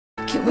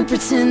We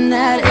pretend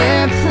that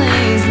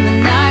airplanes in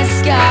the night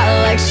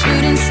sky like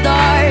shooting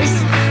stars.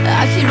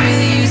 I could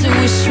really use a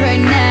wish right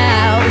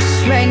now,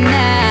 wish right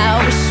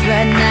now, wish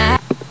right now.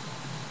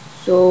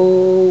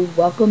 So,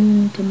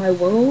 welcome to my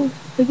world,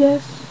 I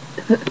guess.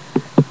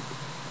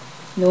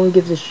 No one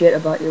gives a shit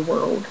about your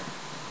world.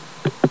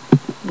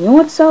 You know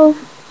what, self?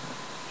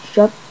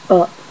 Shut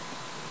up.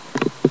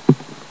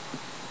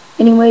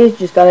 Anyways,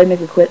 just thought I'd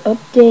make a quick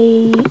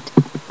update.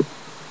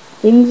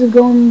 Things are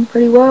going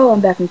pretty well.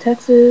 I'm back in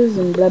Texas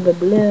and blah blah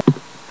blah.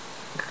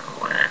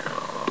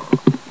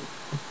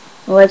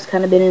 My life's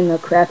kind of been in the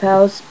crap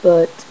house,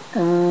 but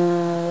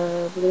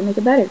we're gonna make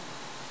it better.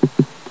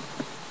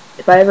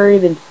 If I ever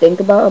even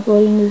think about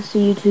uploading this to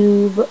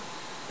YouTube,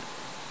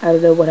 I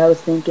don't know what I was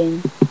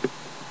thinking.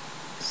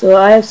 So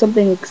I have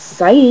something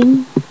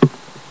exciting.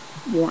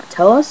 You want to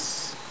tell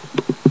us?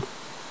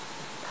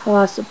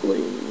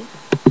 Possibly.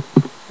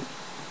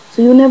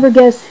 So you'll never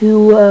guess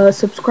who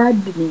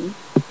subscribed to me.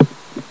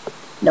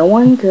 No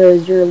one,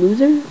 because you're a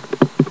loser?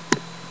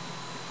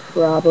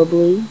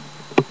 Probably.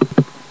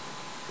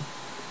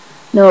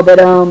 No, but,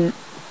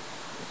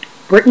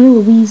 Brittany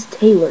Louise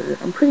Taylor.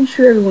 I'm pretty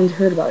sure everyone's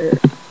heard about her.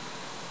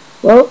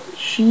 Well,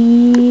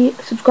 she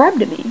subscribed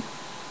to me.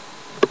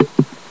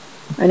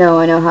 I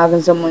know, how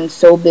can someone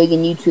so big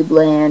in YouTube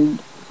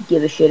land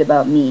give a shit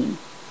about me?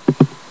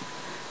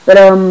 But,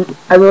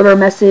 I wrote her a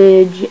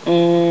message,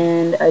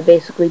 and I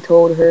basically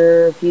told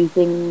her a few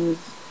things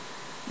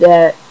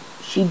that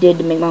she did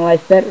to make my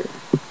life better.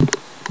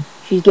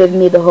 She's given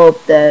me the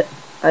hope that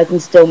I can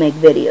still make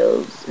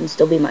videos and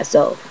still be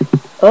myself.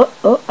 Oh,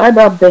 I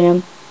Bob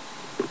Bam.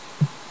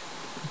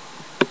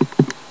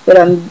 But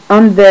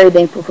I'm very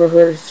thankful for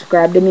her to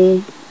subscribe to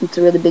me. It's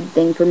a really big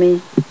thing for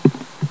me.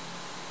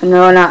 I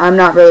know I'm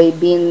not really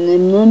being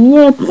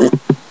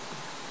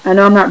I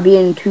know I'm not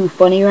being too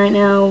funny right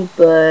now,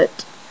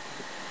 but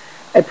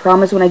I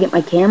promise when I get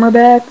my camera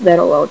back,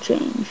 that'll all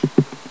change.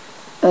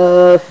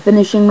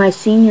 Finishing my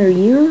senior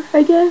year,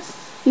 I guess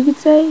you could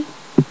say.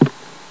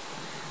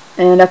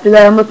 And after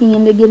that, I'm looking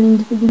into getting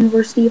to the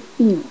University of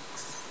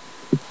Phoenix.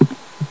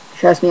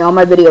 Trust me, all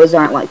my videos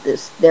aren't like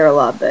this. They're a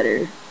lot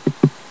better.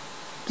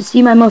 To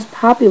see my most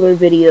popular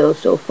video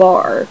so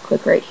far,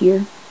 click right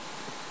here.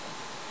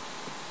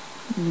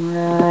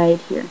 Right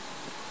here.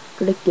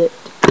 Click it.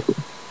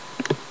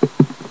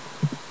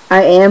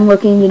 I am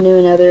looking to do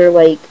another,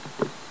 like,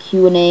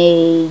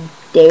 Q&A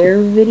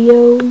dare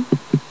video.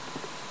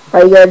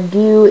 All you gotta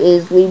do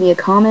is leave me a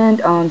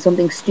comment on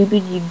something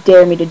stupid you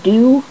dare me to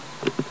do.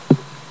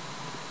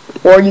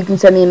 Or you can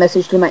send me a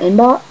message to my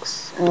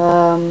inbox.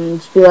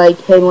 Just be like,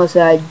 hey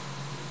Melissa, I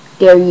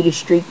dare you to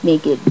streak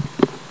naked.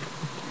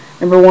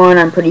 Number one,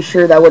 I'm pretty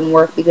sure that wouldn't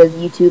work because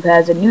YouTube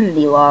has a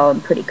nudity law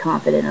I'm pretty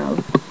confident of.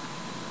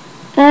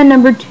 And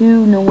number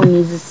two, no one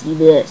needs to see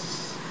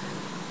this.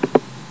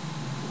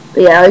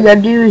 But yeah, all you gotta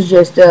do is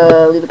just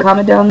leave a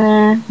comment down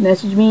there,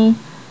 message me,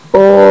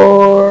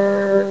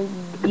 or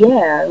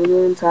yeah,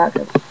 we'll talk.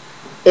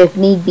 If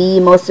need be,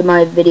 most of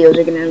my videos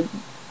are gonna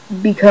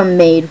become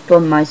made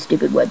from my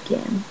stupid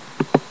webcam.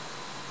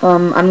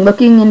 I'm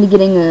looking into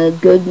getting a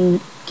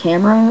good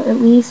camera at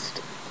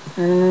least.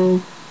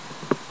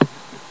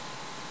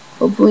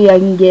 Hopefully I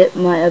can get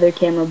my other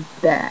camera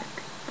back,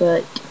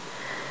 but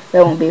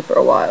that won't be for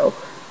a while.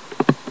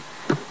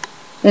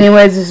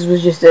 Anyways, this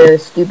was just a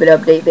stupid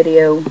update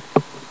video.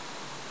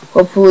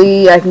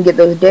 Hopefully I can get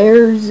those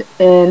dares,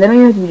 and they don't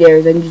even have to be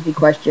dares, they can just be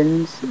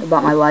questions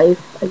about my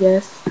life, I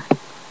guess.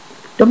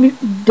 I'm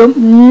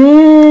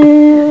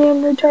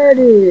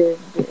retarded.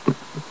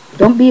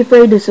 Don't be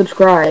afraid to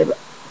subscribe.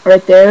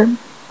 Right there.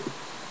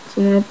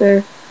 Something up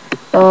there.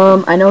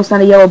 I know it's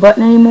not a yellow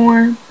button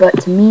anymore, but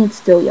to me it's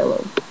still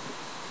yellow.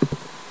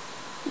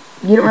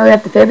 You don't really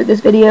have to favorite this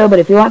video, but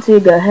if you want to,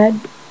 go ahead.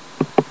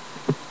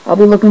 I'll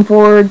be looking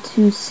forward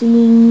to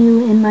seeing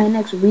you in my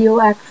next real,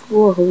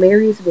 actual,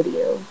 hilarious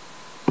video.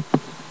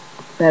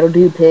 That'll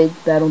do, pig.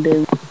 That'll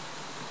do.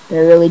 Did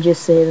I really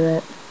just say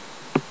that?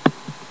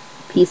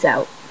 Peace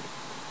out.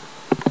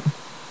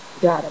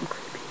 God, I'm crazy.